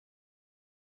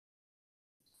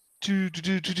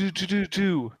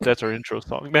That's our intro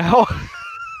song now.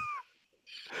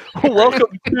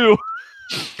 Welcome to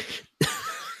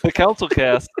the Council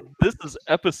Cast. This is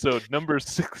episode number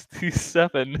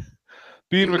 67,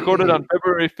 being recorded on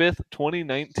February 5th,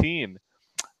 2019.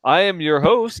 I am your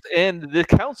host, and the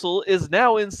council is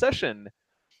now in session.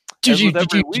 As with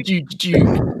every week,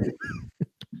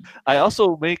 I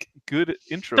also make good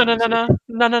intro music.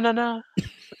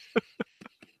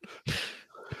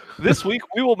 This week,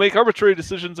 we will make arbitrary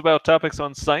decisions about topics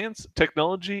on science,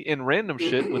 technology, and random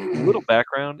shit with little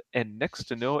background and next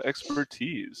to no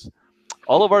expertise.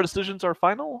 All of our decisions are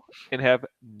final and have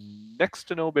next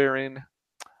to no bearing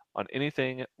on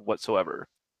anything whatsoever.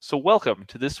 So welcome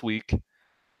to this week.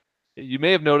 You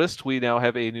may have noticed we now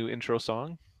have a new intro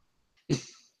song.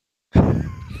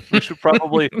 We should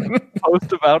probably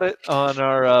post about it on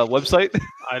our website.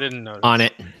 I didn't notice. On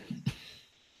it.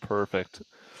 Perfect.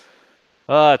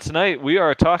 Tonight we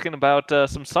are talking about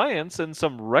some science and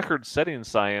some record-setting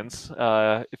science.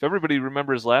 If everybody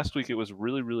remembers last week, it was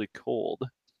really, really cold.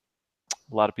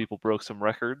 A lot of people broke some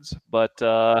records, but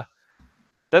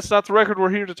that's not the record we're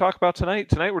here to talk about tonight.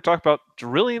 Tonight we're talking about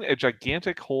drilling a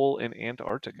gigantic hole in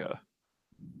Antarctica.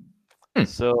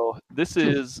 So this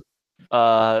is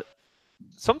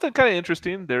something kind of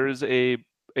interesting. There is a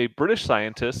British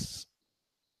scientist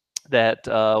that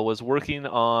was working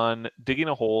on digging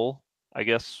a hole, I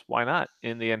guess, why not,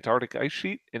 in the Antarctic ice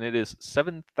sheet, and it is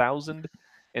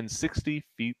 7,060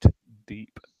 feet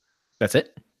deep. That's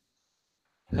it?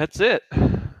 That's it.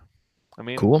 I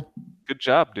mean, cool. Good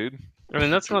job, dude. I mean,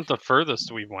 that's not the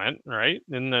furthest we went, right?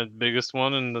 Isn't the biggest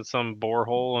one in some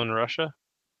borehole in Russia?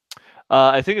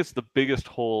 I think it's the biggest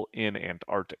hole in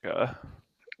Antarctica.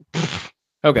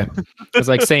 Okay. It's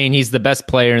like saying he's the best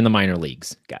player in the minor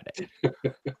leagues. Got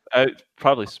it.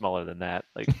 Probably smaller than that.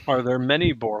 Like, are there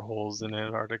many boreholes in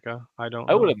Antarctica? I don't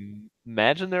know. I would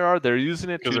imagine there are. They're using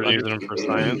it because they're using them for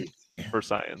science. For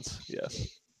science,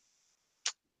 yes.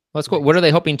 Let's go. What are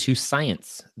they hoping to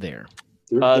science there?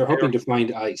 They're hoping to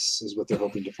find ice, is what they're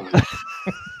hoping to find.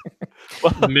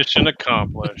 Mission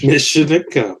accomplished. Mission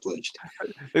accomplished.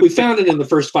 We found it in the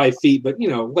first 5 feet, but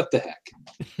what the heck?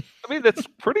 I mean, that's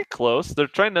pretty close. They're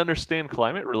trying to understand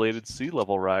climate-related sea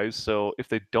level rise, so if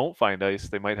they don't find ice,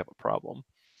 they might have a problem.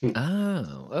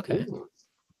 Oh, okay.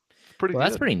 Pretty well,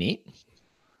 good. That's pretty neat.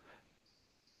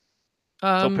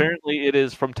 So apparently it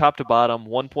is from top to bottom,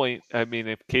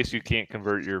 in case you can't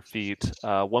convert your feet,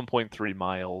 1.3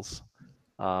 miles,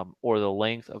 or the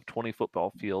length of 20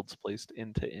 football fields placed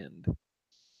end to end.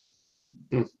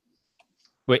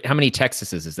 Wait, how many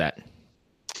Texases is that?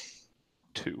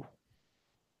 2.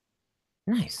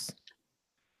 Nice.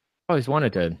 Always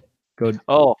wanted to go.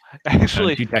 Oh,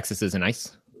 actually, 2 Texases and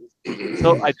ice.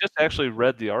 So I just actually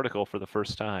read the article for the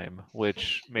first time,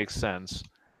 which makes sense.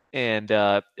 And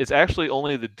it's actually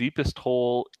only the deepest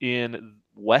hole in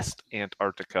West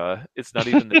Antarctica. It's not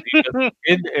even the deepest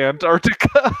in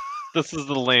Antarctica. This is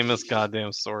the lamest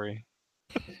goddamn story.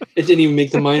 It didn't even make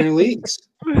the minor leagues.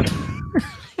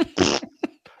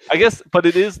 I guess, but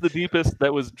it is the deepest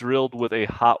that was drilled with a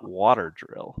hot water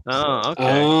drill. Oh,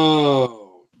 okay.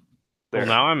 Oh. Well,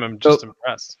 now I'm just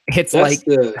impressed. It's That's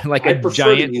like I a prefer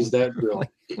giant to use that drill.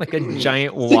 like a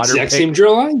giant It's the water exact pick. same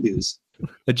drill I use.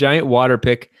 A giant water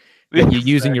pick that you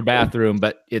use in your bathroom,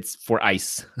 but it's for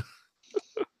ice.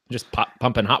 Just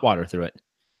pumping hot water through it.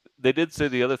 They did say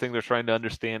the other thing they're trying to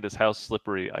understand is how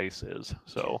slippery ice is.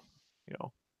 So,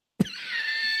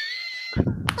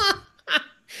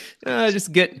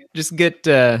 Just get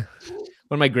one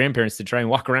of my grandparents to try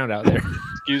and walk around out there.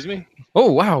 Excuse me?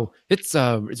 Oh wow, it's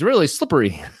really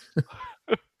slippery.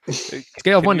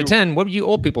 Scale of 1 to 10. What would you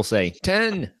old people say?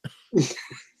 10.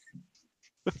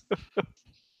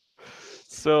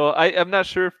 So I'm not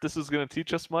sure if this is going to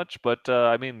teach us much, but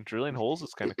drilling holes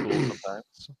is kind of cool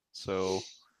sometimes. So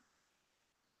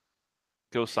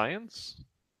go science.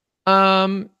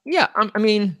 Yeah.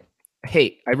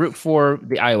 Hey, I root for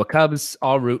the Iowa Cubs.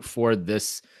 I'll root for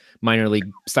this minor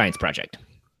league science project.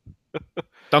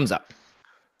 Thumbs up.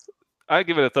 I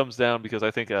give it a thumbs down because I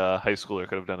think a high schooler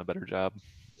could have done a better job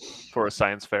for a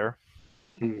science fair.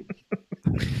 The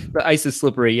ice is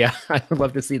slippery. Yeah, I would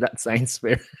love to see that science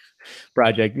fair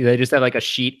project. They just have like a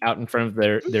sheet out in front of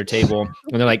their table,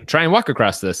 and they're like, "Try and walk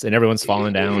across this," and everyone's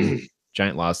falling down.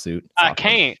 Giant lawsuit. It's awful.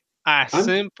 Can't. I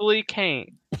simply can't.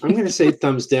 I'm going to say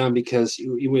thumbs down because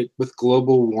you went with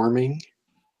global warming,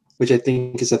 which I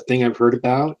think is a thing I've heard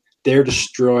about. They're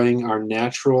destroying our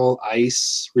natural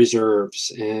ice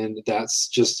reserves, and that's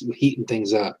just heating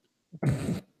things up.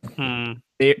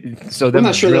 So I'm them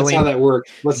not sure that's how drilling, that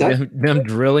works. What's that? them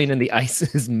drilling in the ice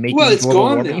is making Well, it's global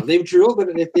gone warming. now. They've drilled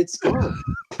it. It's gone.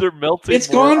 They're melting.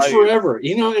 It's more gone ice. forever.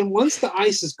 And once the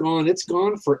ice is gone, it's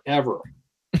gone forever.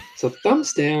 So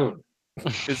thumbs down.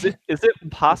 Is it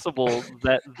possible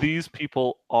that these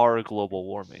people are global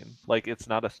warming? Like it's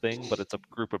not a thing, but it's a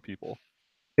group of people.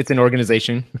 It's an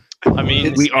organization. I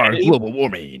mean, We are any- global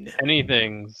warming.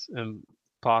 anything's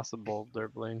impossible,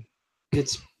 Dirbling.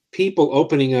 It's people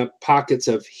opening up pockets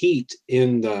of heat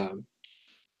in the.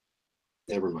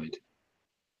 Never mind.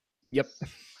 Yep.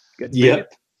 Good.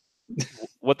 Yep.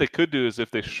 What they could do is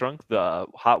if they shrunk the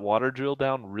hot water drill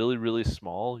down really, really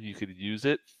small, you could use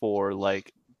it for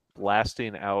like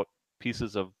blasting out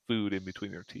pieces of food in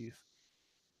between your teeth.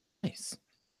 Nice.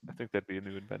 I think that'd be a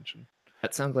new invention.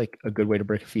 That sounds like a good way to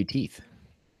break a few teeth.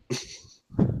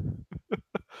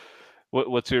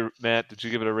 What's your Matt? Did you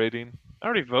give it a rating? I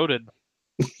already voted.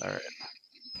 All right.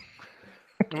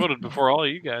 I voted before all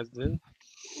you guys did.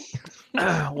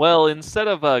 Well, instead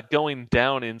of going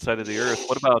down inside of the Earth,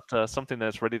 what about something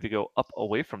that's ready to go up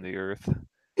away from the Earth?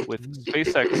 With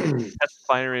SpaceX test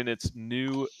firing its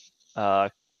new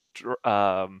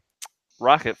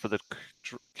rocket for the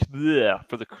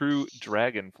Crew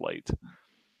Dragon flight.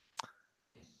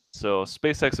 So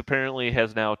SpaceX apparently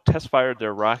has now test fired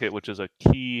their rocket, which is a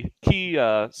key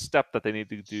step that they need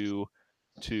to do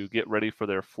to get ready for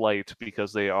their flight,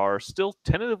 because they are still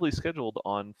tentatively scheduled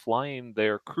on flying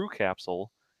their crew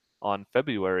capsule on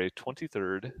February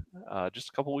 23rd, just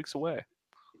a couple weeks away.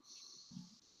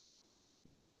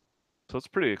 So it's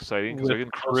pretty exciting because they're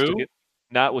With getting close to crew?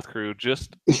 not with crew,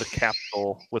 just the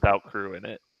capsule without crew in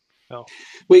it.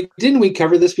 Wait, didn't we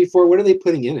cover this before? What are they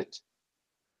putting in it?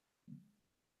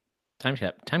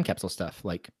 Time capsule stuff,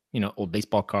 like old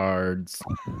baseball cards,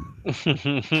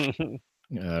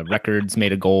 records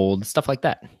made of gold, stuff like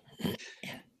that.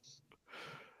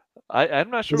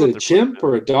 I'm not sure. Was it a chimp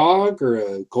or a dog or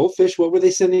a goldfish? What were they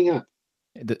sending up?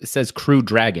 It says Crew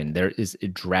Dragon. There is a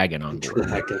dragon on board.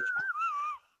 Dragon.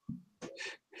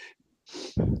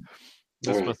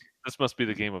 This, All right. this must be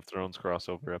the Game of Thrones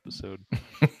crossover episode.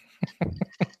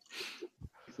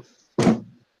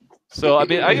 So I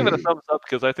mean, I give it a thumbs up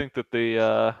because I think that they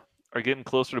are getting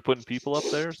closer to putting people up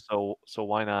there. So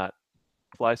why not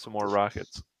fly some more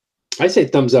rockets? I say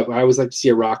thumbs up. I always like to see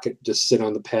a rocket just sit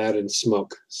on the pad and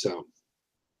smoke. So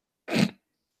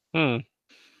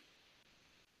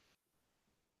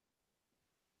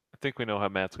I think we know how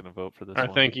Matt's going to vote for this I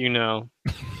one. think you know.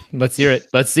 Let's hear it.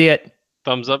 Let's see it.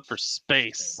 Thumbs up for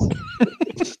space.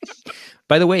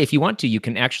 By the way, if you want to, you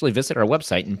can actually visit our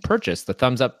website and purchase the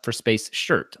Thumbs Up for Space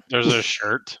shirt. There's a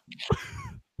shirt.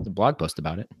 There's a blog post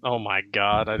about it. Oh my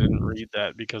god, I didn't read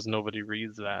that because nobody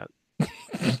reads that.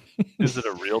 Is it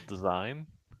a real design?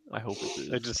 I hope it is.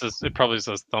 It just says, it probably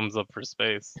says thumbs up for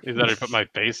space. Either I put my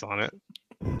face on it.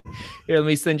 Here, let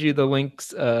me send you the links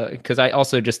because I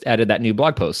also just added that new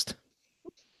blog post.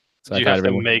 So Do you have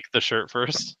to make the shirt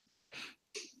first?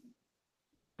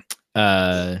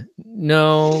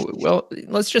 No. Well,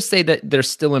 let's just say that they're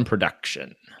still in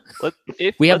production.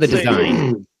 We have the let's say-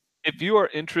 design. If you are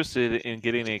interested in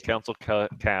getting a Council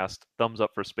Cast Thumbs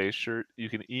Up for Space shirt, you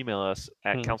can email us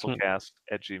at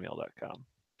councilcast@gmail.com.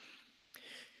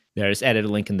 There, I just added a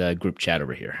link in the group chat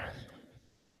over here.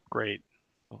 Great.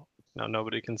 Now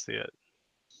nobody can see it.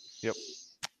 Yep.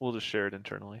 We'll just share it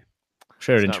internally.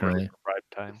 Share it It's not really internally. for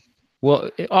prime time.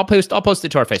 Well, I'll post it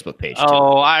to our Facebook page. Too.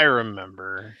 Oh, I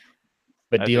remember.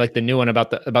 But I do you think- like the new one about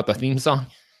the theme song?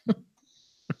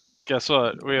 Guess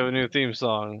what? We have a new theme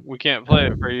song. We can't play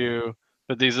it for you,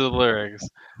 but these are the lyrics.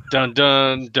 Dun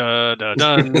dun dun dun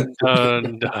dun dun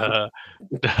dun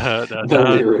dun dun. the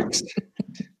lyrics.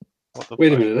 What the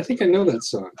Wait a fuck? minute. I think I know that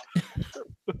song.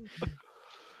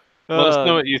 Let us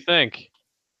know what you think.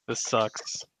 This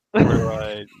sucks. Where do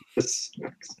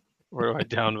I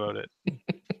downvote it?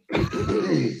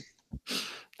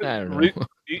 I don't know.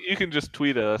 You can just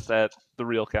tweet us at the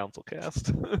Real Council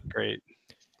Cast. Great.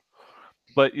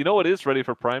 But you know what is ready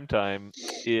for prime time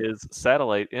is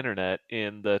satellite internet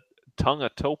in the Tonga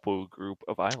Topu group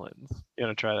of islands. You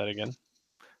gonna try that again?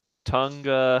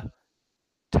 Tonga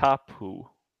Tapu.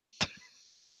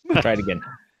 Try it again.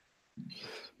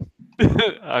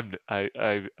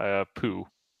 I poo.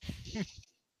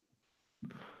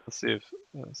 Let's see if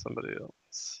somebody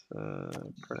else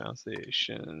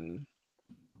pronunciation.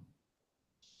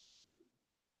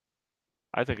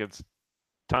 I think it's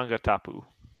Tonga Tapu.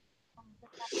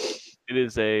 It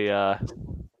is a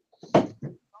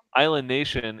island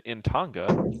nation in Tonga,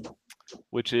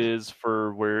 which is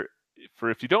for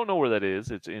if you don't know where that is,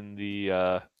 it's in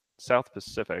the South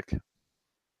Pacific.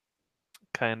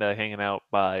 kind of hanging out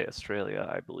by Australia,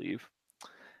 I believe.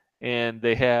 And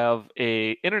they have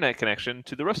a internet connection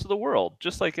to the rest of the world,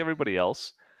 just like everybody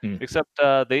else, except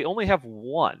they only have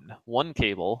one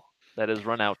cable that is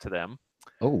run out to them.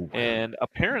 Oh, And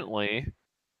apparently,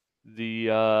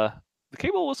 the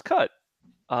cable was cut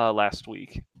last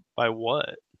week. By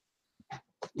what?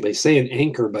 They say an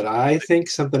anchor, but I think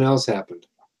something else happened.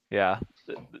 Yeah,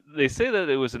 they say that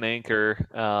it was an anchor,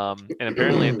 and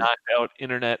apparently it knocked out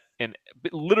internet and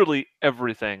literally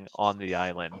everything on the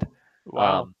island.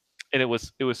 Wow. And it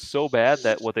was so bad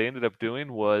that what they ended up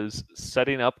doing was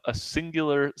setting up a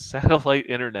singular satellite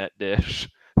internet dish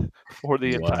for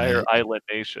the entire What? island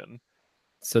nation.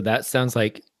 so that sounds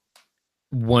like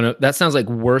that sounds like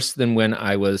worse than when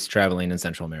I was traveling in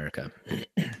Central America.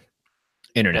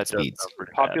 Internet That does speeds. sound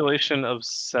pretty bad. Population of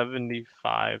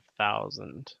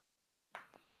 75,000.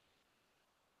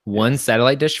 One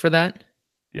satellite dish for that?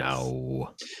 Yes.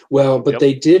 No. Well, but Yep.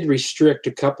 they did restrict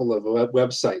a couple of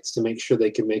websites to make sure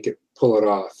they could pull it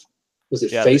off. Was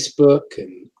it Yeah, Facebook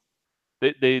and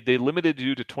They limited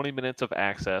you to 20 minutes of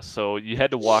access, so you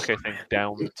had to walk, I think,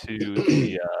 down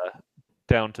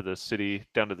to the city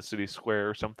square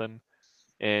or something,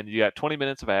 and you got 20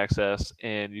 minutes of access,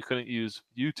 and you couldn't use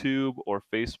YouTube or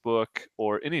Facebook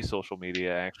or any social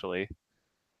media actually.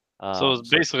 So it's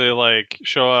basically like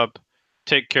show up,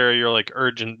 take care of your like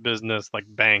urgent business like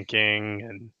banking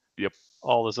and Yep.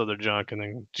 all this other junk, and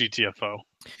then GTFO.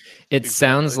 It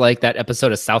sounds like that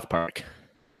episode of South Park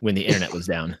when the internet was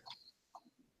down.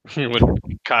 When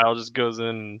Kyle just goes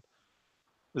in.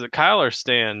 Is it Kyle or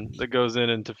Stan that goes in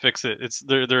and to fix it? It's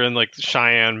they're in like the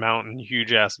Cheyenne Mountain,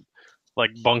 huge ass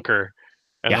like bunker,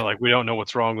 and Yeah. they're like, we don't know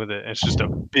what's wrong with it. And it's just a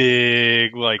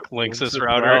big like Linksys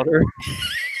router.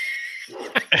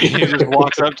 And he just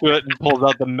walks up to it and pulls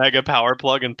out the mega power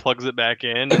plug and plugs it back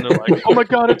in, and they're like, "Oh my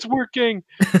god, it's working!"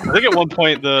 I think at one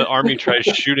point the army tries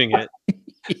shooting it.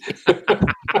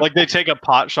 Like they take a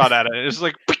pot shot at it, and it's just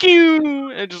like,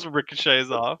 "Pew!" It just ricochets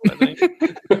off. I think.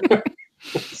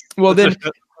 Well, then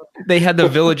they had the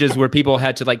villages where people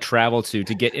had to like travel to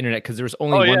get internet because there was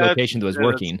only one location that was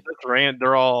working.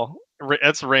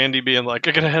 That's Randy being like,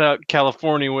 "I gotta head out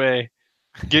California way.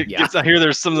 Get I hear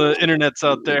there's some of the internets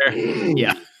out there."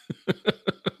 Yeah.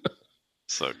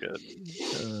 So good.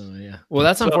 Oh yeah. Well,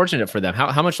 that's unfortunate for them.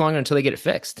 How much longer until they get it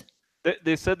fixed?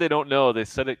 They said they don't know. They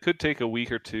said it could take a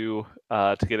week or two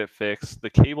to get it fixed.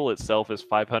 The cable itself is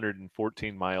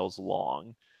 514 miles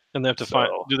long. And they have to find.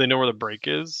 Do they know where the break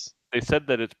is? They said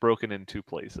that it's broken in 2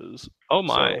 places. Oh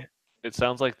my! So it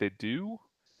sounds like they do,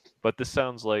 but this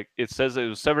sounds like it says it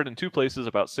was severed in 2 places,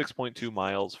 about 6.2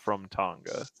 miles from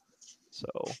Tonga. So,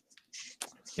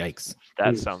 yikes!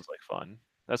 That sounds like fun.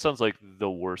 That sounds like the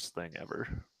worst thing ever.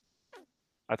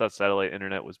 I thought satellite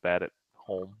internet was bad at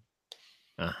home.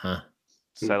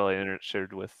 Satellite internet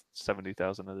shared with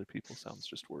 70,000 other people sounds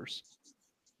just worse.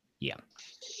 Yeah.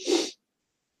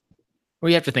 Well,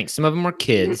 you have to think some of them are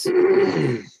kids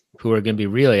who are going to be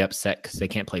really upset because they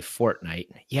can't play Fortnite.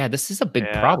 Yeah, this is a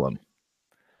big problem.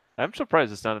 I'm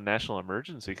surprised it's not a national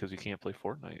emergency because you can't play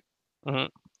Fortnite. Mm-hmm. I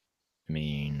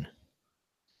mean,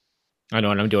 I know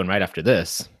what I'm doing right after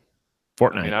this.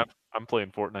 Fortnite. I mean, I'm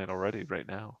playing Fortnite already right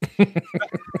now.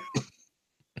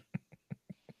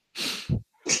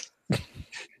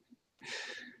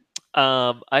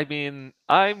 I mean,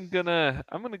 I'm gonna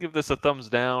give this a thumbs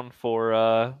down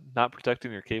for not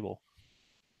protecting your cable.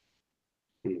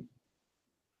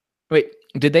 Wait,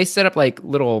 did they set up like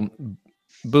little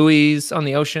buoys on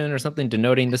the ocean or something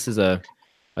denoting this is a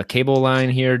cable line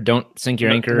here? Don't sink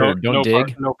your anchor or don't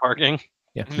dig. No parking.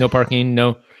 Yeah, no parking.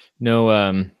 No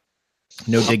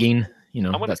digging. You know,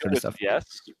 I'm gonna that sort of stuff.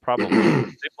 Yes, probably.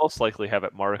 They most likely have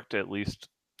it marked at least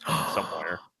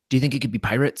somewhere. Do you think it could be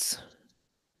pirates?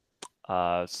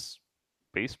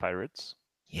 Space pirates.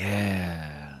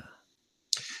 Yeah.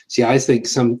 See, I think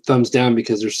some thumbs down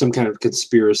because there's some kind of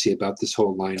conspiracy about this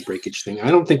whole line breakage thing.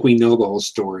 I don't think we know the whole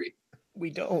story. We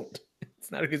don't. It's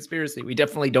not a conspiracy. We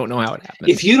definitely don't know how it happened.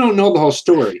 If you don't know the whole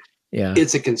story, yeah,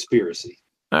 it's a conspiracy.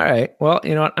 All right. Well,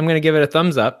 you know what? I'm going to give it a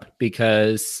thumbs up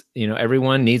because, you know,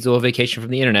 everyone needs a little vacation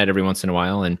from the internet every once in a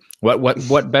while. And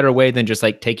what better way than just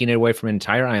like taking it away from an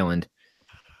entire island?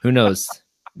 Who knows?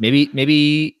 Maybe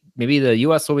the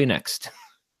U.S. will be next.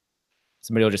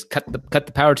 Somebody will just cut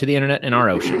the power to the internet in our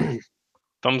ocean.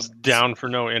 Thumbs down for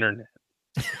no internet.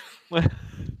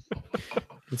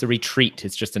 It's a retreat.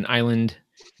 It's just an island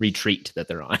retreat that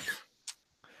they're on.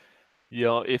 You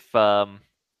know,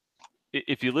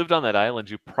 if you lived on that island,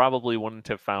 you probably wouldn't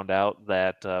have found out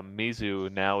that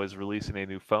Mizu now is releasing a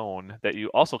new phone that you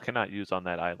also cannot use on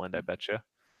that island, I bet you,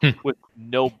 with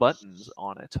no buttons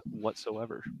on it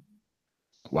whatsoever.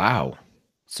 Wow.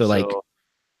 So like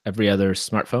every other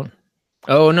smartphone?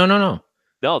 Oh, no.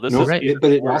 No, this No, is right.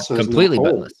 but it also has Completely no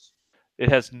buttonless. holes, it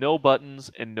has no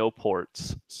buttons and no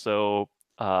ports. So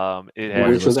it has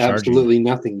which was Wireless charging. absolutely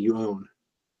nothing you own.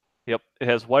 Yep, it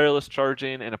has wireless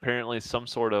charging and apparently some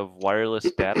sort of wireless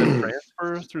data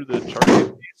transfer through the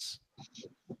charging piece.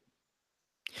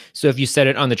 So if you set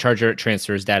it on the charger, it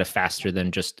transfers data faster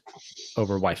than just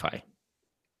over Wi-Fi.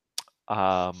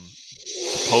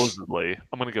 Supposedly,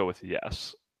 I'm going to go with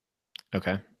yes.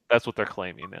 Okay. That's what they're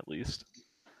claiming, at least.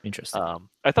 Interesting.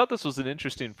 I thought this was an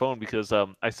interesting phone because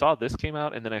I saw this came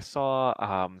out, and then I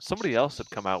saw somebody else had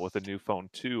come out with a new phone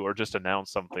too, or just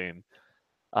announced something.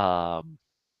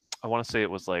 I want to say it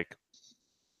was like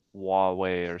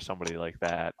Huawei or somebody like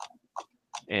that.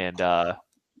 And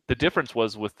the difference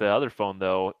was with the other phone,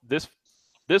 though, this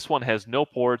one has no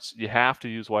ports. You have to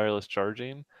use wireless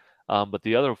charging. But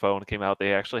the other phone came out.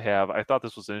 They actually have. I thought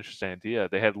this was an interesting idea.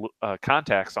 They had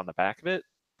contacts on the back of it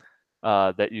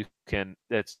that you can.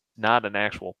 It's not an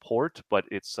actual port, but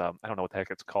it's I don't know what the heck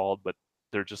it's called, but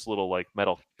they're just little like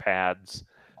metal pads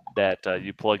that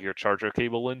you plug your charger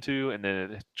cable into, and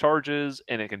then it charges,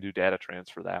 and it can do data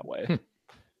transfer that way.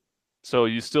 So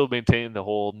you still maintain the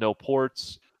whole no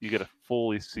ports. You get a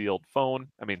fully sealed phone.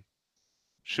 I mean,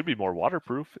 should be more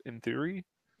waterproof in theory.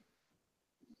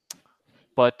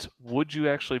 But would you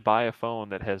actually buy a phone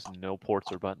that has no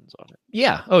ports or buttons on it?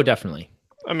 Yeah. Oh, definitely.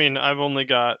 I mean, I've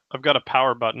got a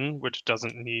power button, which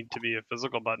doesn't need to be a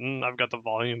physical button. I've got the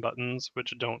volume buttons,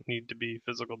 which don't need to be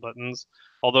physical buttons.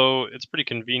 Although it's pretty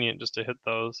convenient just to hit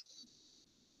those.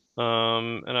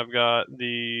 And I've got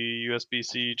the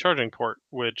USB-C charging port,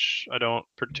 which I don't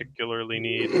particularly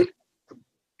need.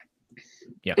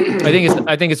 Yeah,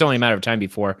 I think it's only a matter of time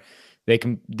before they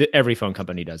can. Every phone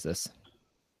company does this.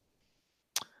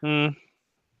 I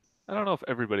don't know if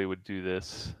everybody would do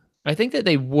this. I think that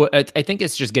they would. I think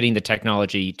it's just getting the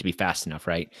technology to be fast enough,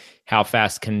 right? How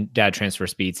fast can data transfer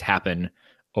speeds happen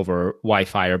over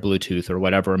Wi-Fi or Bluetooth or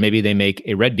whatever? Or maybe they make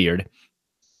a Redbeard,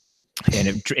 and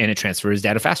it transfers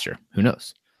data faster. Who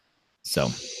knows? So,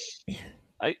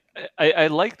 I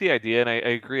like the idea, and I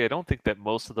agree. I don't think that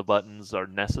most of the buttons are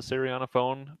necessary on a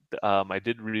phone. I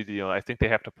did read, I think they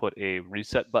have to put a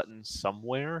reset button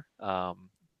somewhere,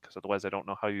 because otherwise I don't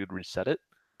know how you'd reset it.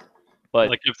 But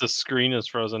like if the screen is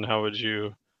frozen, how would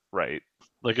you? Right.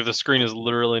 Like if the screen is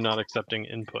literally not accepting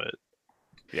input.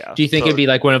 Yeah. Do you think it'd be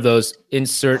like one of those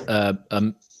insert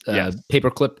Yes.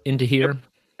 paperclip into here? Yep.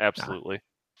 Absolutely.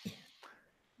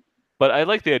 But I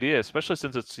like the idea, especially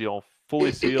since it's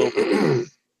fully sealed,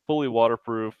 fully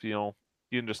waterproof. You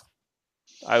can just,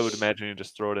 I would imagine you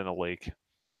just throw it in a lake,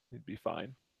 it'd be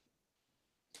fine.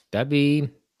 That'd be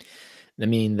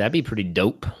pretty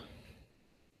dope.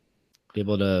 Be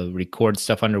able to record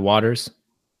stuff underwaters.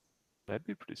 That'd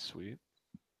be pretty sweet.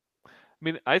 I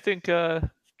mean, I think trying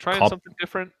something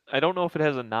different. I don't know if it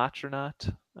has a notch or not.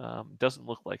 Doesn't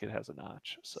look like it has a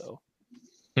notch. So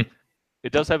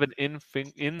it does have an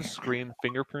in-screen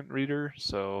fingerprint reader,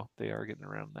 so they are getting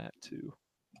around that too.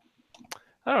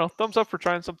 I don't know. Thumbs up for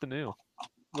trying something new.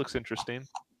 Looks interesting.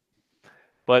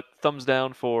 But thumbs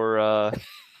down for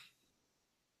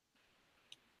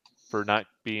not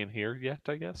being here yet,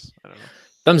 I guess. I don't know.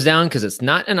 Thumbs down because it's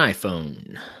not an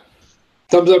iPhone.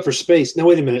 Thumbs up for space. No,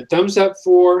 wait a minute. Thumbs up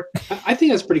for. I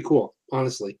think that's pretty cool,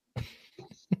 honestly.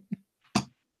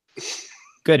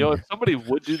 Good. If somebody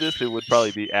would do this, it would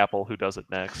probably be Apple who does it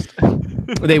next.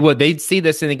 They would. They'd see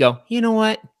this and they go, you know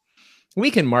what? We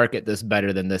can market this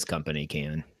better than this company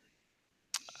can.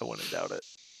 I wouldn't doubt it.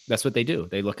 That's what they do.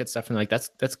 They look at stuff and like,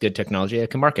 that's good technology. I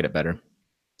can market it better.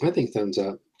 I think thumbs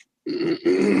up.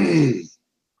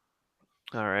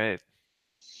 All right.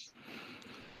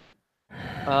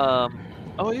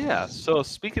 Oh yeah. So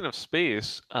speaking of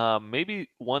space, maybe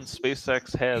once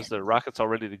SpaceX has their rockets all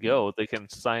ready to go, they can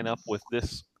sign up with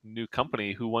this new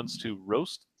company who wants to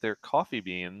roast their coffee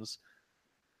beans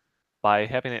by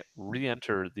having it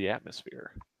re-enter the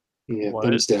atmosphere. Yeah,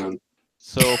 thumbs down.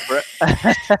 So,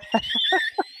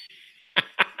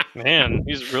 Man,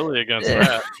 he's really against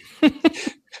that.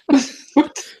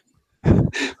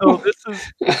 So this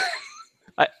is.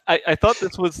 I thought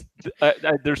this was.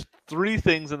 There's three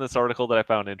things in this article that I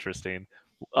found interesting.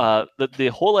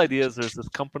 The whole idea is there's this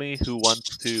company who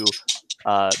wants to.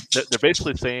 They're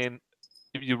basically saying,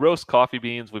 if you roast coffee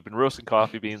beans, we've been roasting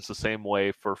coffee beans the same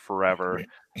way for forever,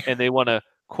 and they want to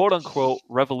quote unquote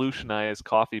revolutionize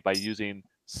coffee by using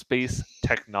space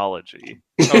technology.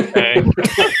 Okay.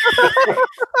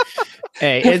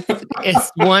 Hey,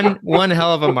 it's one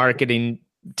hell of a marketing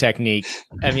technique.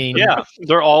 I mean, Yeah,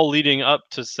 they're all leading up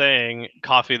to saying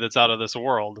coffee that's out of this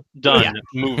world. Done. Yeah.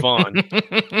 Move on.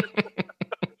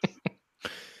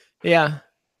 Yeah.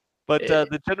 But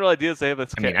the general idea is they have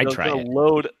this. I mean, I'd try it.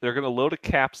 They're going to load a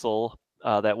capsule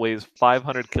that weighs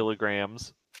 500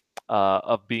 kilograms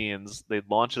of beans. They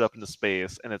launch it up into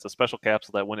space, and it's a special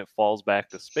capsule that when it falls back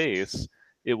to space,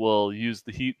 it will use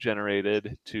the heat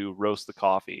generated to roast the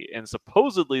coffee. And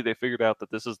supposedly, they figured out that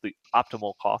this is the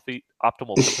optimal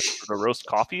temperature to roast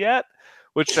coffee at.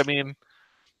 Which, I mean,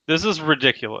 this is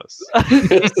ridiculous.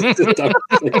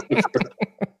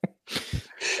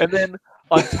 And then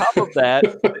on top of that,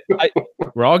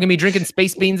 we're all gonna be drinking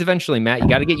space beans eventually, Matt. You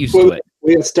got to get used to it.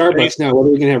 We have Starbucks now. What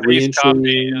are we gonna have? Space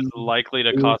coffee is likely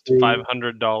to cost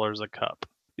 $500 a cup.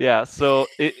 Yeah, so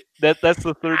that's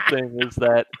the third thing is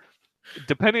that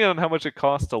depending on how much it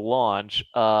costs to launch,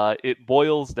 it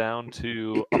boils down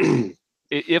to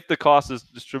if the cost is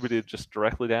distributed just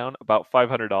directly down, about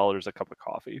 $500 a cup of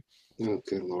coffee. Oh,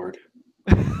 good Lord.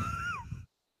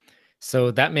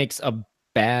 So that makes a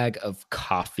bag of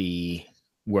coffee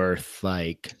worth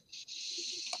like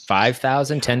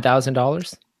 $5,000,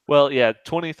 $10,000. Well, yeah,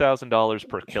 $20,000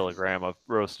 per kilogram of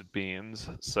roasted beans.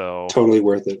 So totally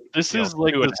worth it. This is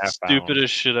like the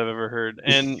stupidest shit I've ever heard.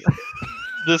 And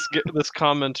this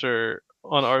commenter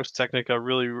on Ars Technica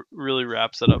really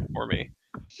wraps it up for me.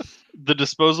 The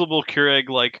disposable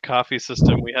Keurig-like coffee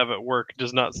system we have at work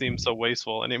does not seem so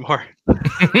wasteful anymore.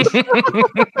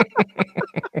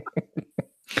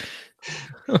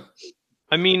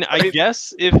 I mean, I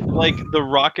guess if like the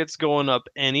rocket's going up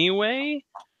anyway,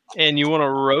 and you want to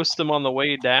roast them on the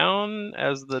way down,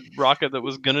 as the rocket that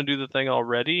was going to do the thing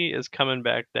already is coming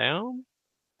back down.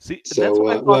 See, so that's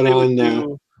what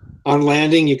on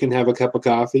landing you can have a cup of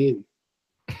coffee. And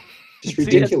just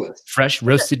ridiculous. Fresh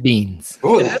roasted beans.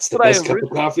 Oh, that's the best cup of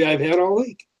coffee I've had all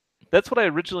week. That's what I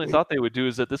originally thought they would do.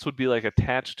 Is that this would be like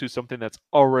attached to something that's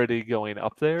already going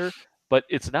up there, but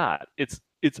it's not. It's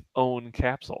its own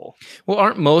capsule. Well,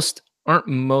 aren't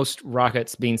most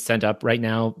rockets being sent up right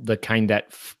now the kind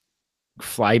that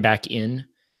fly back in?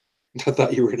 I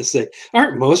thought you were going to say,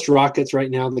 aren't most rockets right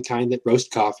now the kind that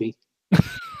roast coffee?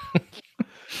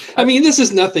 I mean, this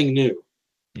is nothing new.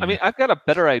 I mean, I've got a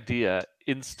better idea.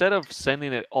 Instead of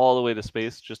sending it all the way to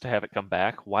space just to have it come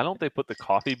back, why don't they put the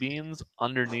coffee beans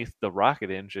underneath the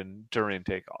rocket engine during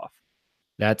takeoff?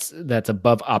 That's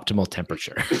above optimal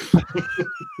temperature.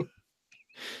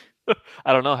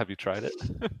 I don't know. Have you tried it?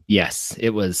 Yes, it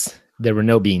was. There were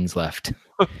no beans left.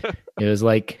 It was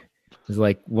like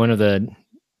one of the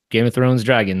Game of Thrones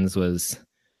dragons was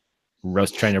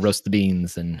trying to roast the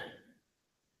beans and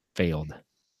failed.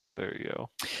 There you go.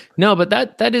 No, but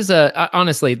that is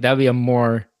honestly, that'd be a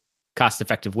more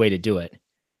cost-effective way to do it.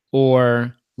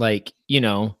 Or like,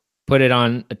 put it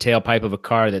on a tailpipe of a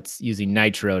car that's using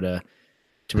nitro to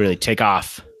really take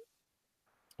off.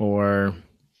 Or,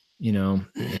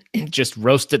 just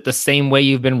roast it the same way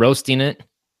you've been roasting it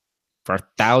for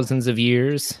thousands of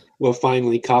years. Well,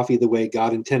 finally, coffee the way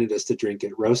God intended us to drink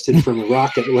it, roasted from a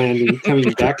rocket landing,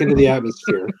 coming back into the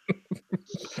atmosphere.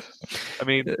 I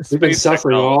mean, we've been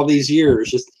suffering all these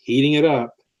years, just heating it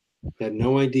up. Had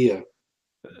no idea.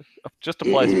 Just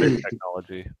apply space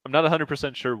technology. I'm not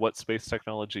 100% sure what space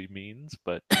technology means,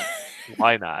 but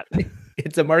why not?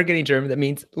 It's a marketing term that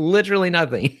means literally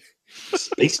nothing.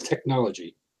 Space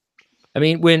technology. I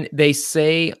mean, when they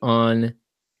say on,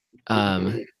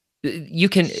 I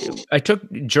took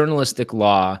a journalistic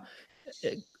law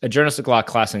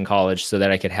class in college so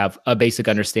that I could have a basic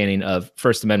understanding of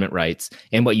First Amendment rights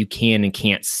and what you can and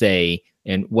can't say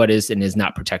and what is and is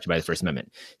not protected by the First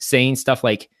Amendment. Saying stuff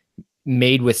like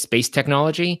made with space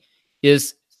technology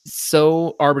is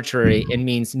so arbitrary and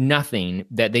means nothing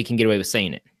that they can get away with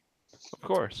saying it. Of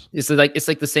course. It's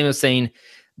like the same as saying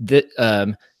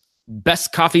that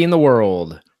best coffee in the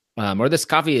world, or this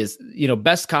coffee is,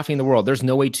 best coffee in the world. There's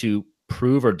no way to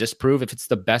prove or disprove if it's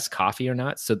the best coffee or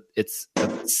not. So it's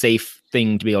a safe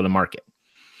thing to be able to market.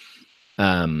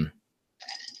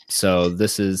 So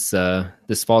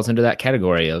this falls into that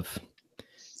category of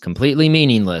completely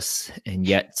meaningless and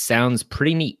yet sounds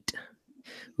pretty neat.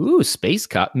 Ooh, space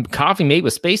coffee made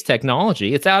with space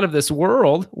technology. It's out of this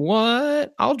world.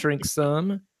 What? I'll drink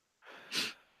some.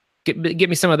 Get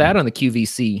me some of that on the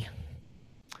QVC.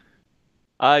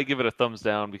 I give it a thumbs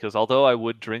down because although I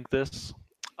would drink this,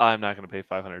 I'm not going to pay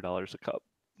 $500 a cup.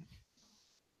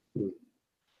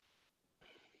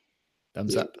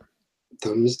 Thumbs up.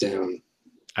 Thumbs down.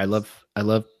 I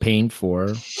love paying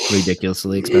for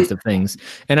ridiculously expensive things.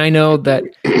 And I know that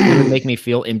it would make me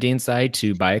feel empty inside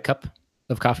to buy a cup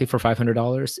of coffee for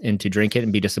 $500 and to drink it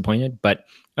and be disappointed, but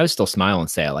I would still smile and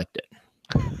say I liked it.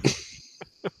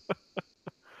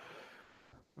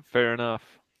 Fair enough.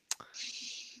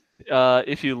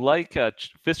 If you like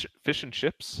fish and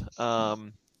chips,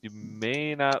 you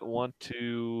may not want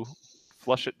to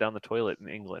flush it down the toilet in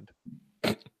England.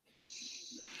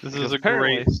 This is a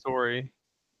great story.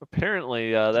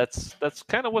 Apparently, that's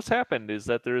kind of what's happened. Is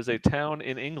that there is a town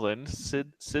in England,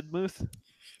 Sidmouth,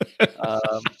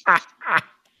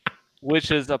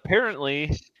 which is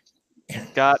apparently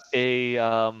got a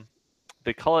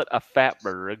they call it a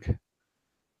fatberg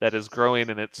that is growing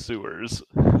in its sewers,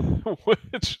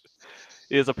 which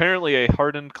is apparently a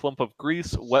hardened clump of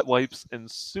grease, wet wipes, and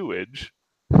sewage.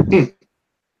 And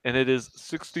it is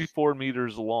 64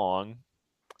 meters long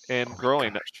and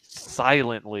growing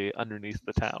silently underneath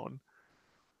the town.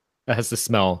 That has to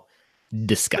smell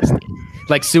disgusting.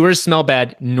 Like sewers smell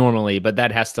bad normally, but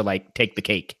that has to like take the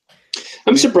cake.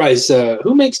 I'm surprised.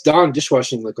 Who makes Dawn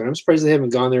dishwashing liquid? I'm surprised they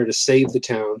haven't gone there to save the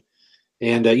town.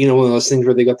 And one of those things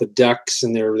where they got the ducks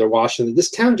and they're washing.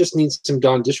 This town just needs some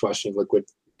Dawn dishwashing liquid.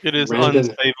 It is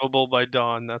unsavable by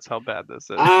Dawn. That's how bad this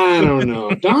is. I don't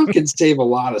know. Dawn can save a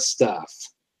lot of stuff.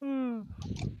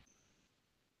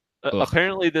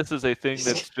 Apparently, this is a thing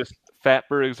that's just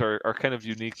fatbergs are kind of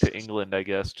unique to England, I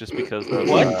guess, just because of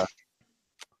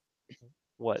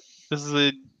what? This is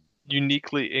a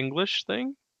uniquely English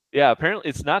thing? Yeah, apparently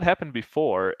it's not happened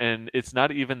before, and it's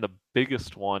not even the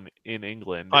biggest one in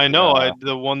England. I know.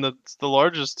 The one that's the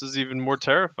largest is even more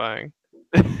terrifying.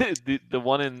 the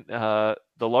one in the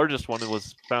largest one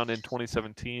was found in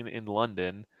 2017 in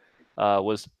London.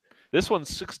 This one's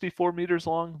 64 meters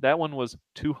long. That one was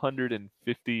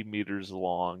 250 meters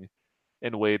long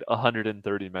and weighed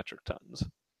 130 metric tons.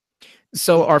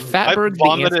 So are fatbergs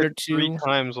the answer to 3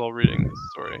 times while reading this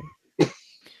story?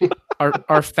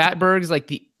 Are fatbergs like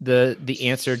the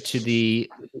answer to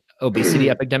the obesity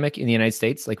epidemic in the United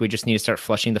States? Like we just need to start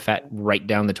flushing the fat right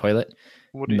down the toilet,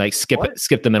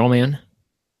 skip the middleman.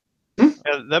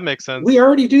 Yeah, that makes sense. We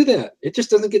already do that. It just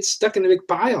doesn't get stuck in a big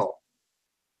pile.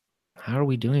 How are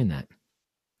we doing that?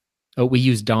 Oh, we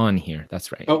use Dawn here.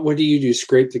 That's right. Oh, what do?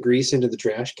 Scrape the grease into the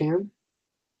trash can?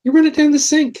 You run it down the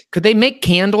sink. Could they make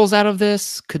candles out of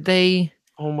this? Could they?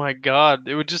 Oh my God.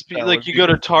 It would just be like you go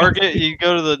to Target, you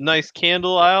go to the nice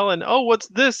candle aisle, and oh, what's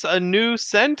this? A new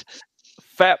scent?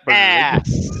 Fatberg.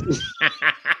 Ass.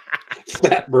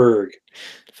 Fatberg.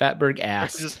 Fatberg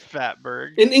ass. Just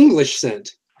Fatberg. An English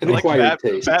scent. An like acquired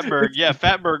taste. Fatberg. Yeah,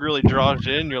 Fatberg really draws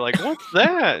you in. You're like, what's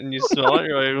that? And you smell it,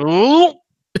 you're like, ooh.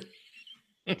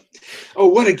 Oh,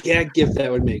 what a gag gift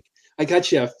that would make. I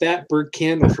got you a Fatberg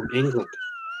candle from England.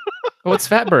 What's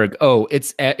Fatberg? Oh,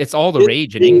 it's all the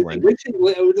rage in England.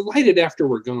 Light it after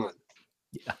we're gone.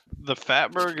 Yeah. The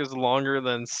Fatberg is longer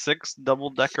than 6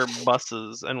 double-decker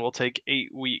buses and will take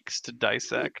 8 weeks to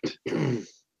dissect.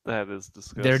 That is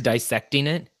disgusting. They're dissecting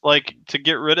it? Like, to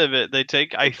get rid of it, they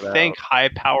take, I think,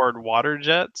 high-powered water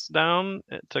jets down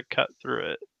to cut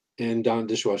through it. And Dawn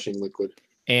dishwashing liquid.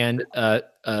 And Did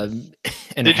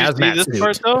you see this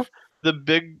part, though? The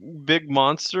big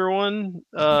monster one,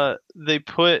 they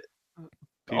put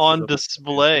on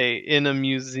display in a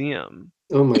museum.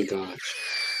 Oh my gosh.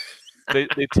 They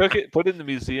took it, put it in the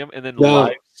museum, and then No,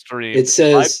 live streamed. it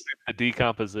says the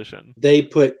decomposition. They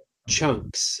put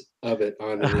chunks of it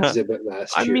on an exhibit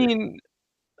last year. I mean,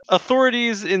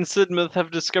 authorities in Sidmouth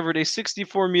have discovered a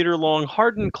 64-meter long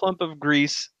hardened clump of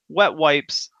grease, wet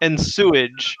wipes, and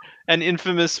sewage, an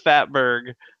infamous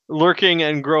fatberg, lurking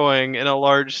and growing in a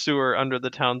large sewer under the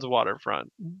town's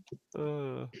waterfront.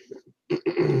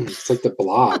 It's like the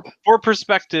Blob. For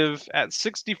perspective, at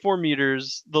 64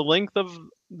 meters, the length of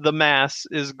the mass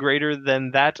is greater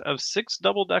than that of 6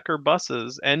 double-decker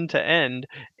buses end to end,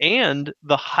 and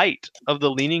the height of the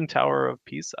Leaning Tower of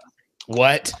Pisa.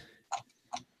 What?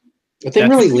 But they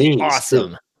really lean.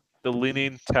 Awesome. The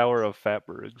Leaning Tower of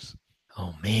Fatbergs.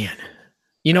 Oh man.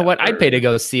 You know what? I'd pay to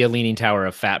go see a Leaning Tower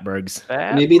of Fatbergs.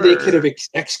 Maybe they could have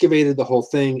excavated the whole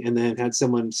thing and then had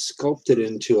someone sculpt it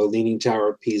into a Leaning Tower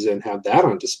of Pisa and have that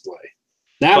on display.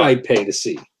 That I'd pay to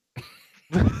see.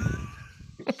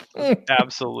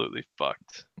 Absolutely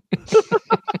fucked.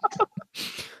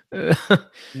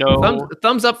 No.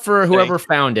 Thumbs up for whoever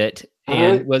found it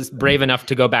and was brave enough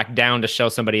to go back down to show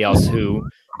somebody else who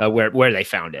where they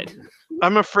found it.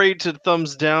 I'm afraid to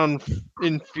thumbs down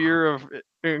in fear of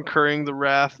incurring the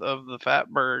wrath of the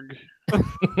fatberg.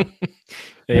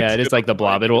 Yeah, it is like the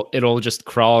Blob. It'll just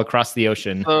crawl across the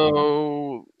ocean.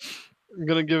 So I'm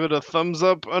gonna give it a thumbs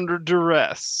up under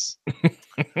duress.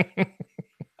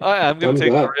 I'm gonna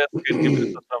take the risk and give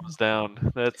it a thumbs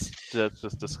down. That's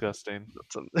just disgusting.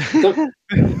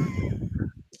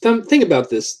 Think about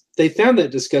this. They found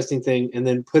that disgusting thing and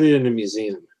then put it in a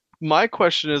museum. My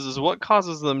question is what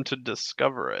causes them to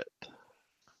discover it?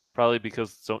 Probably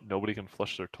because nobody can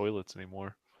flush their toilets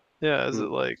anymore. Yeah, is it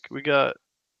like we got?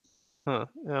 Huh?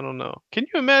 I don't know. Can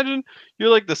you imagine? You're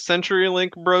like the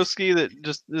CenturyLink broski that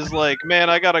just is like, man,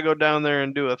 I gotta go down there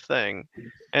and do a thing,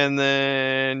 and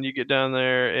then you get down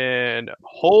there and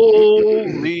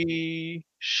holy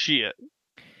shit!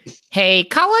 Hey,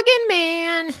 Culligan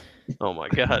man. Oh my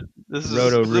god, this is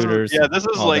Roto-Rooters, yeah, this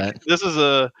is all like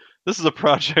that. this is a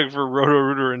project for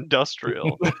Roto-Rooter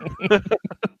Industrial.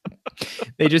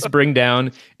 They just bring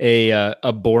down a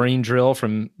boring drill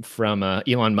from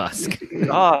Elon Musk.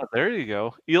 Ah, there you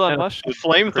go. Elon And Musk a should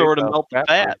flamethrower to create a melt the fat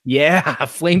fat. burner. Yeah,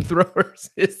 flamethrowers.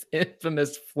 His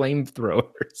infamous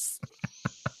flamethrowers.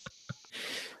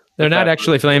 They're not fat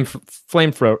actually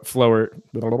flamethrower.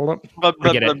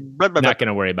 Forget it. But Not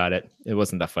gonna worry about it. It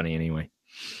wasn't that funny anyway.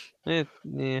 yeah.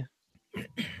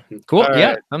 Cool. All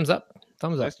Yeah. right. Thumbs up.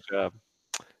 Thumbs up. Nice job.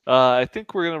 I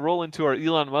think we're gonna roll into our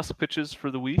Elon Musk pitches for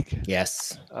the week.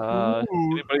 Yes.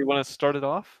 Anybody want to start it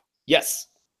off? Yes.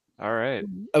 All right.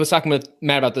 I was talking with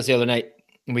Matt about this the other night,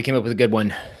 and we came up with a good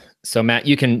one. So Matt,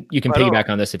 you can I don't piggyback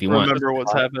on this if you want. Remember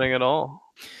what's happening at all?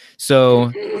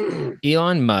 So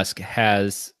Elon Musk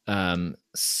has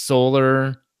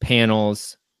solar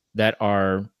panels that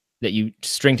you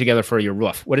string together for your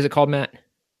roof. What is it called, Matt?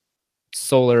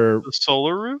 The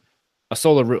solar roof? A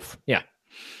solar roof. Yeah.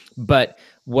 But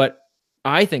what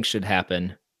I think should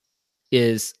happen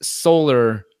is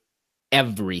solar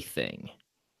everything.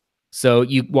 So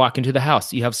you walk into the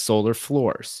house, you have solar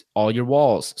floors, all your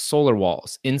walls, solar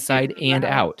walls, inside and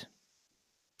out.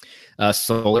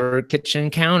 Solar kitchen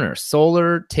counter,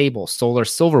 solar table, solar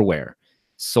silverware,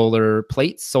 solar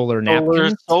plates, solar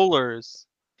napkins, Solars.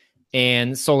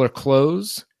 and solar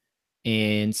clothes,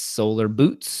 and solar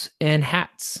boots and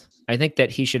hats. I think that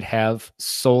he should have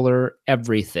solar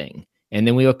everything. And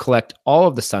then we will collect all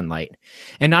of the sunlight.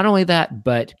 And not only that,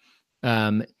 but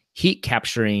heat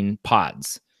capturing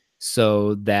pods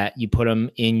so that you put them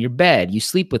in your bed. You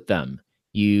sleep with them.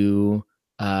 You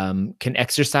can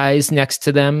exercise next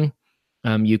to them.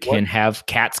 You can have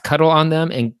cats cuddle on them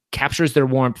and captures their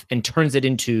warmth and turns it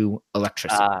into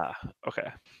electricity. Ah, okay.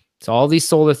 So all these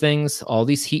solar things, all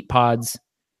these heat pods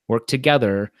work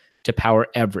together to power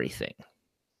everything.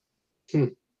 Are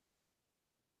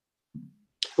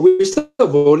we still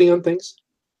voting on things?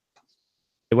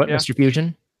 What, Yeah. Mr.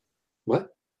 Fusion?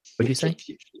 What? What'd you say?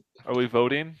 Are we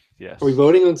voting? Yes. Are we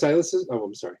voting on Silas's? Oh,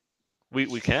 I'm sorry.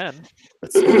 We can.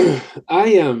 I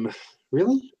am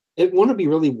really. It want to be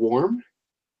really warm.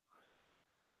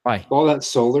 Why? All that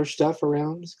solar stuff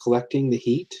around, collecting the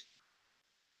heat.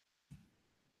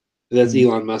 That's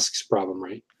Elon Musk's problem,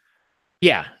 right?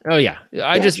 Yeah. Oh, yeah.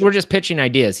 Gotcha. We're just pitching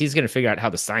ideas. He's going to figure out how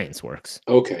the science works.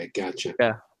 Okay, gotcha.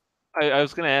 I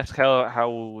was going to ask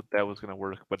how that was going to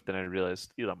work, but then I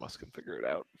realized Elon Musk can figure it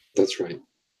out. That's right.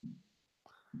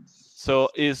 So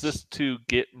is this to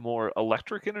get more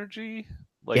electric energy?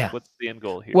 Like, Yeah. what's the end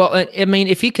goal here? Well, I mean,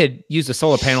 if he could use the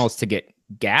solar panels to get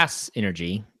gas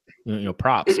energy,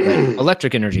 props, but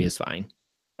electric energy is fine.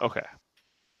 Okay.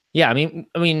 Yeah. I mean,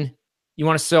 you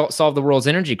want to solve the world's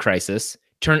energy crisis,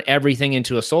 turn everything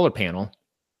into a solar panel,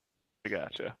 I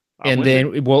gotcha. and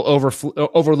then it will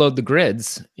overload the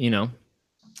grids.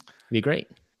 Be great.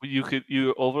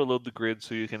 You overload the grid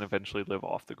so you can eventually live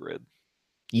off the grid.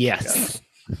 Yes.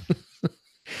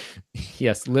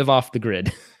 Yes. Live off the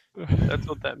grid. That's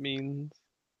what that means.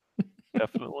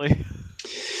 Definitely.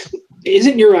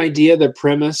 Isn't your idea the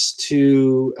premise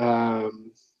to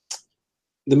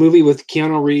the movie with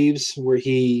Keanu Reeves where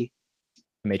he?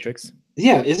 Matrix.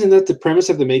 Yeah, isn't that the premise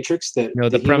of the Matrix? That No,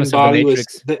 the human premise of the body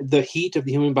Matrix. was the heat of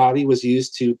the human body was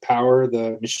used to power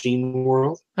the machine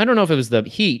world. I don't know if it was the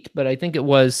heat, but I think it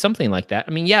was something like that.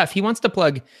 I mean, yeah, if he wants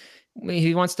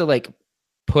to like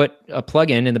put a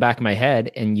plug-in in the back of my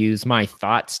head and use my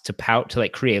thoughts to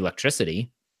like create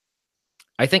electricity,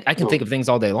 I think I can think of things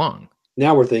all day long.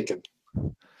 Now we're thinking.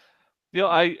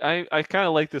 I kind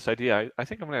of like this idea. I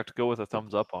think I'm gonna have to go with a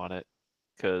thumbs up on it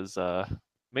because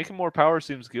making more power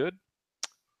seems good.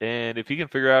 And if he can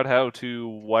figure out how to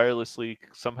wirelessly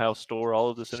somehow store all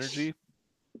of this energy,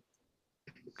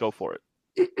 go for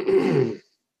it.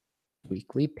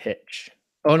 Weekly pitch.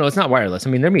 Oh no, it's not wireless.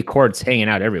 I mean, there'll be cords hanging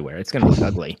out everywhere. It's gonna look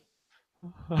ugly.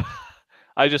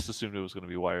 I just assumed it was going to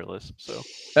be wireless. So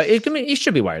It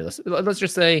should be wireless. Let's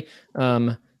just say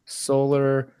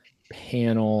solar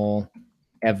panel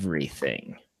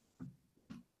everything.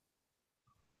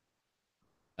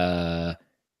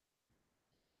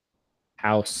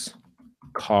 House,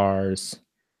 cars,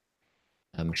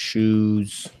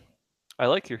 shoes. I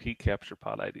like your heat capture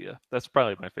pod idea. That's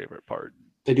probably my favorite part.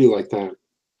 I do like that.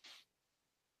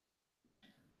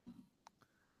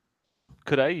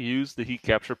 Could I use the heat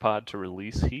capture pod to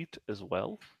release heat as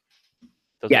well?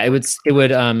 Does Yeah, work?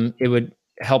 it would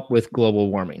help with global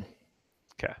warming.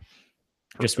 Okay.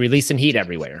 Just releasing heat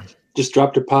everywhere Just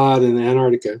dropped a pod in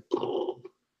Antarctica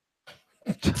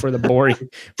for the boring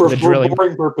for the drilling.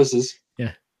 boring purposes.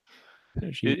 Yeah.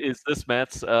 Is this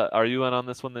Matt's? Are you on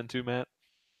this one then too, Matt?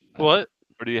 What?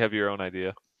 Or do you have your own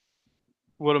idea?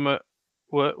 What am I?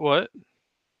 What?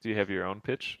 Do you have your own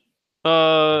pitch?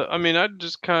 I mean,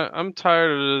 I'm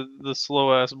tired of the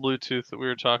slow ass Bluetooth that we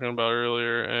were talking about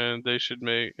earlier, and they should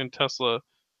make in Tesla.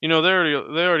 You know, they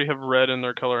already have red in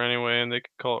their color anyway, and they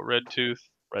could call it Red Tooth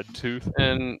Red Tooth.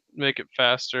 and make it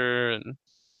faster, and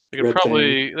they could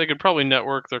Red probably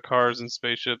network their cars and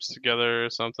spaceships together or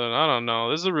something. I don't know.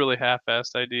 This is a really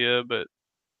half-assed idea, but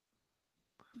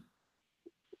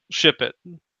ship it.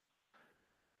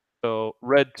 So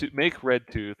make Red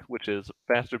Tooth, which is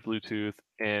faster Bluetooth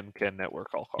and can network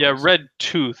all cars. Yeah, Red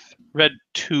Tooth. Red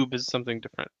Tube is something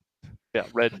different. Yeah,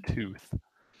 Red Tooth.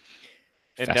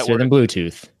 And faster than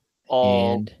Bluetooth.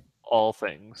 all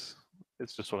things.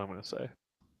 It's just what I'm going to say.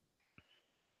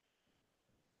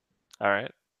 All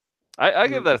right. I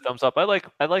give that a thumbs up. I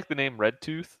like the name Red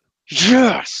Tooth.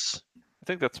 Yes. I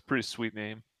think that's a pretty sweet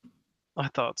name. I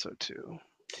thought so too.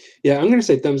 Yeah, I'm going to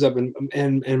say thumbs up.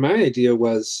 And my idea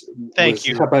was Thank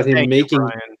you. How about him Thank making? you,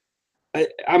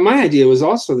 Brian. My idea was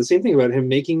also the same thing about him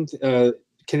making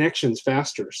connections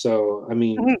faster. So I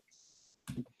mean,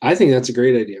 I think that's a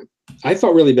great idea. I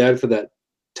felt really bad for that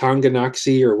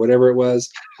Tonganoxie or whatever it was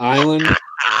island.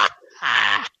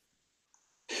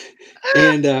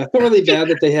 And I felt really bad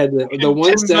that they had the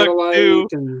one satellite,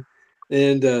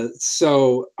 and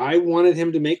so I wanted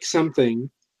him to make something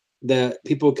that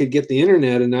people could get the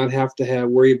internet and not have to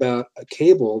worry about a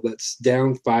cable that's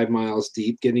down 5 miles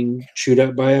deep getting chewed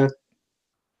up by a.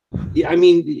 Yeah, I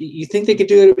mean, you think they could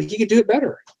do it? He could do it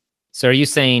better. So are you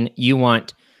saying you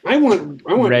want? I want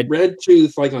Red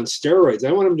Tooth like on steroids.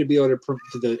 I want him to be able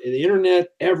to the internet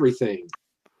everything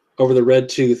over the Red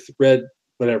Tooth, red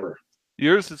whatever.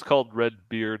 Yours is called Red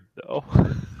Beard, though.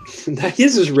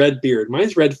 His is Red Beard.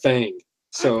 Mine's Red Fang.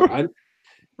 So I'm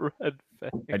Red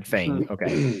Fang. Red Fang.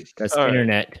 Okay, that's All right.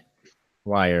 internet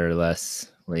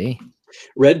wirelessly.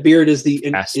 Red Beard is the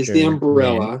Faster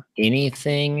umbrella. than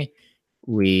anything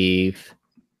we've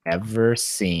ever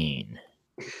seen.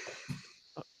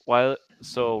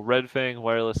 So Red Fang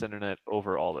wireless internet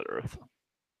over all the Earth.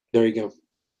 There you go.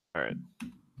 All right.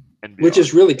 And Which beyond.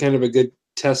 is really kind of a good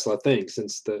Tesla thing,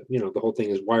 since the whole thing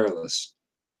is wireless.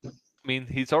 I mean,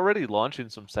 he's already launching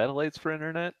some satellites for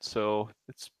internet, so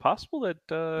it's possible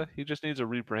that he just needs a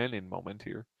rebranding moment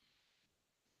here.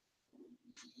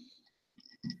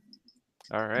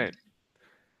 All right.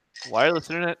 Wireless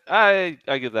internet, I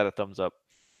give that a thumbs up.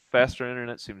 Faster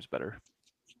internet seems better.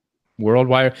 World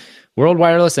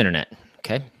wireless internet.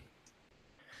 Okay.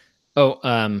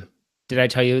 Oh, did I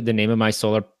tell you the name of my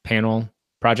solar panel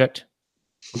project?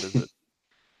 What is it?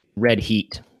 Red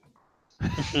Heat.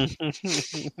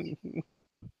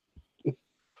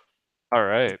 All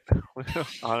right.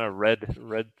 On a red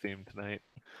theme tonight.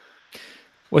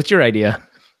 What's your idea?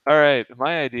 All right.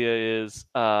 My idea is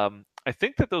I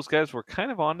think that those guys were kind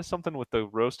of onto something with the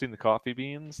roasting the coffee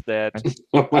beans that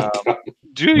Oh my God.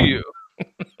 Do you?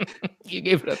 You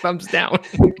gave it a thumbs down.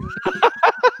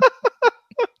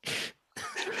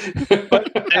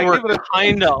 but They were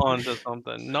kind of onto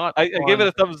something. Not. I gave it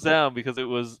a thumbs down because it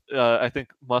was I think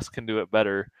Musk can do it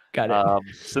better. Got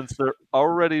it. Since they're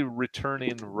already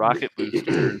returning rocket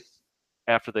boosters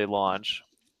after they launch,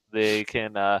 they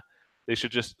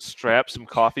should just strap some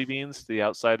coffee beans to the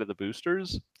outside of the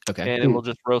boosters, Okay. and it will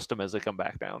just roast them as they come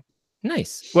back down.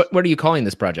 Nice. What are you calling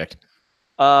this project?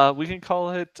 We can call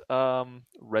it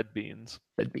red beans.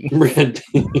 Red Bean. Red.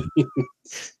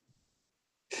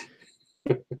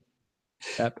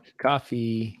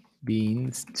 Coffee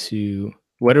beans to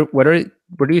what are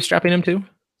you strapping them to?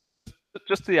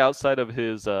 Just the outside of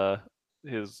his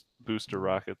booster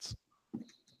rockets.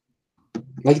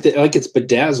 like it's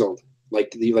bedazzled,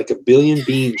 like a billion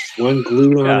beans, one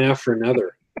glued on after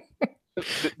another.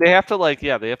 They have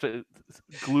to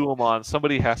glue them on.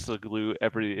 Somebody has to glue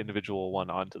every individual one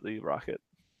onto the rocket.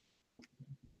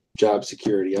 Job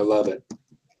security. I love it.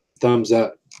 Thumbs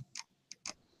up.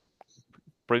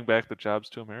 Bring back the jobs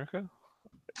to America.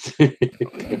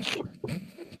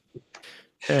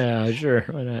 Yeah, sure.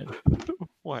 Why not?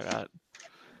 Why not?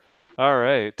 All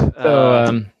right.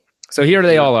 So here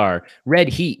they all are. Red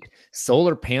Heat,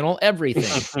 solar panel,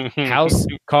 everything. House,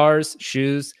 cars,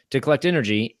 shoes to collect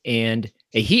energy, and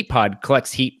a heat pod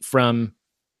collects heat from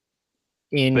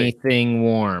anything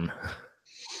warm.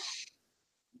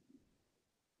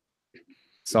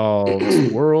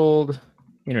 solves world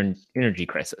energy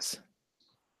crisis.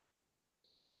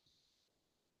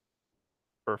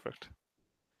 Perfect.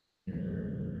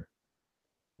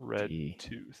 Red Energy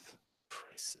tooth.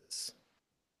 crisis.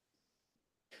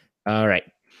 All right.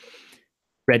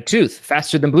 Red Tooth,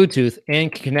 faster than Bluetooth,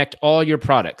 and can connect all your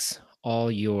products,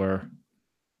 all your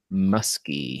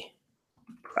musky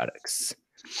products.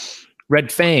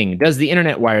 Red Fang does the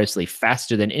internet wirelessly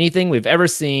faster than anything we've ever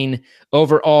seen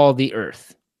over all the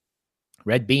earth.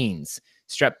 Red Beans,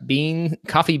 strap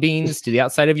coffee beans to the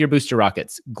outside of your booster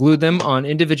rockets. Glue them on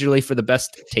individually for the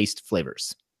best taste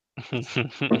flavors.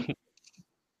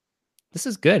 This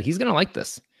is good. He's going to like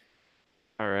this.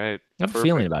 All right. I have a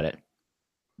feeling about it.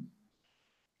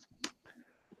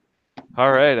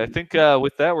 All right. I think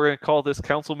with that, we're going to call this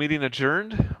council meeting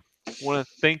adjourned. I want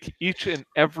to thank each and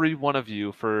every one of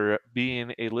you for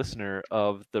being a listener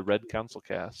of the Red Council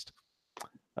Cast.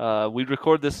 We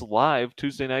record this live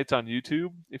Tuesday nights on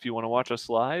YouTube. If you want to watch us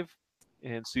live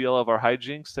and see all of our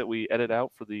hijinks that we edit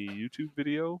out for the YouTube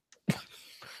video.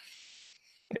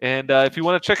 And if you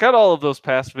want to check out all of those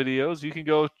past videos, you can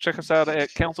go check us out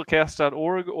at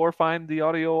councilcast.org or find the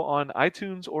audio on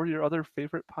iTunes or your other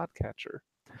favorite podcatcher.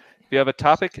 If you have a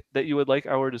topic that you would like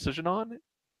our decision on,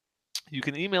 you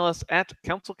can email us at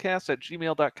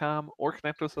councilcast@gmail.com or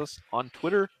connect with us on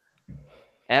Twitter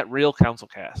at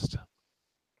RealCouncilCast.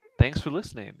 Thanks for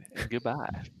listening and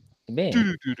goodbye.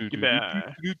 Man.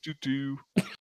 Goodbye.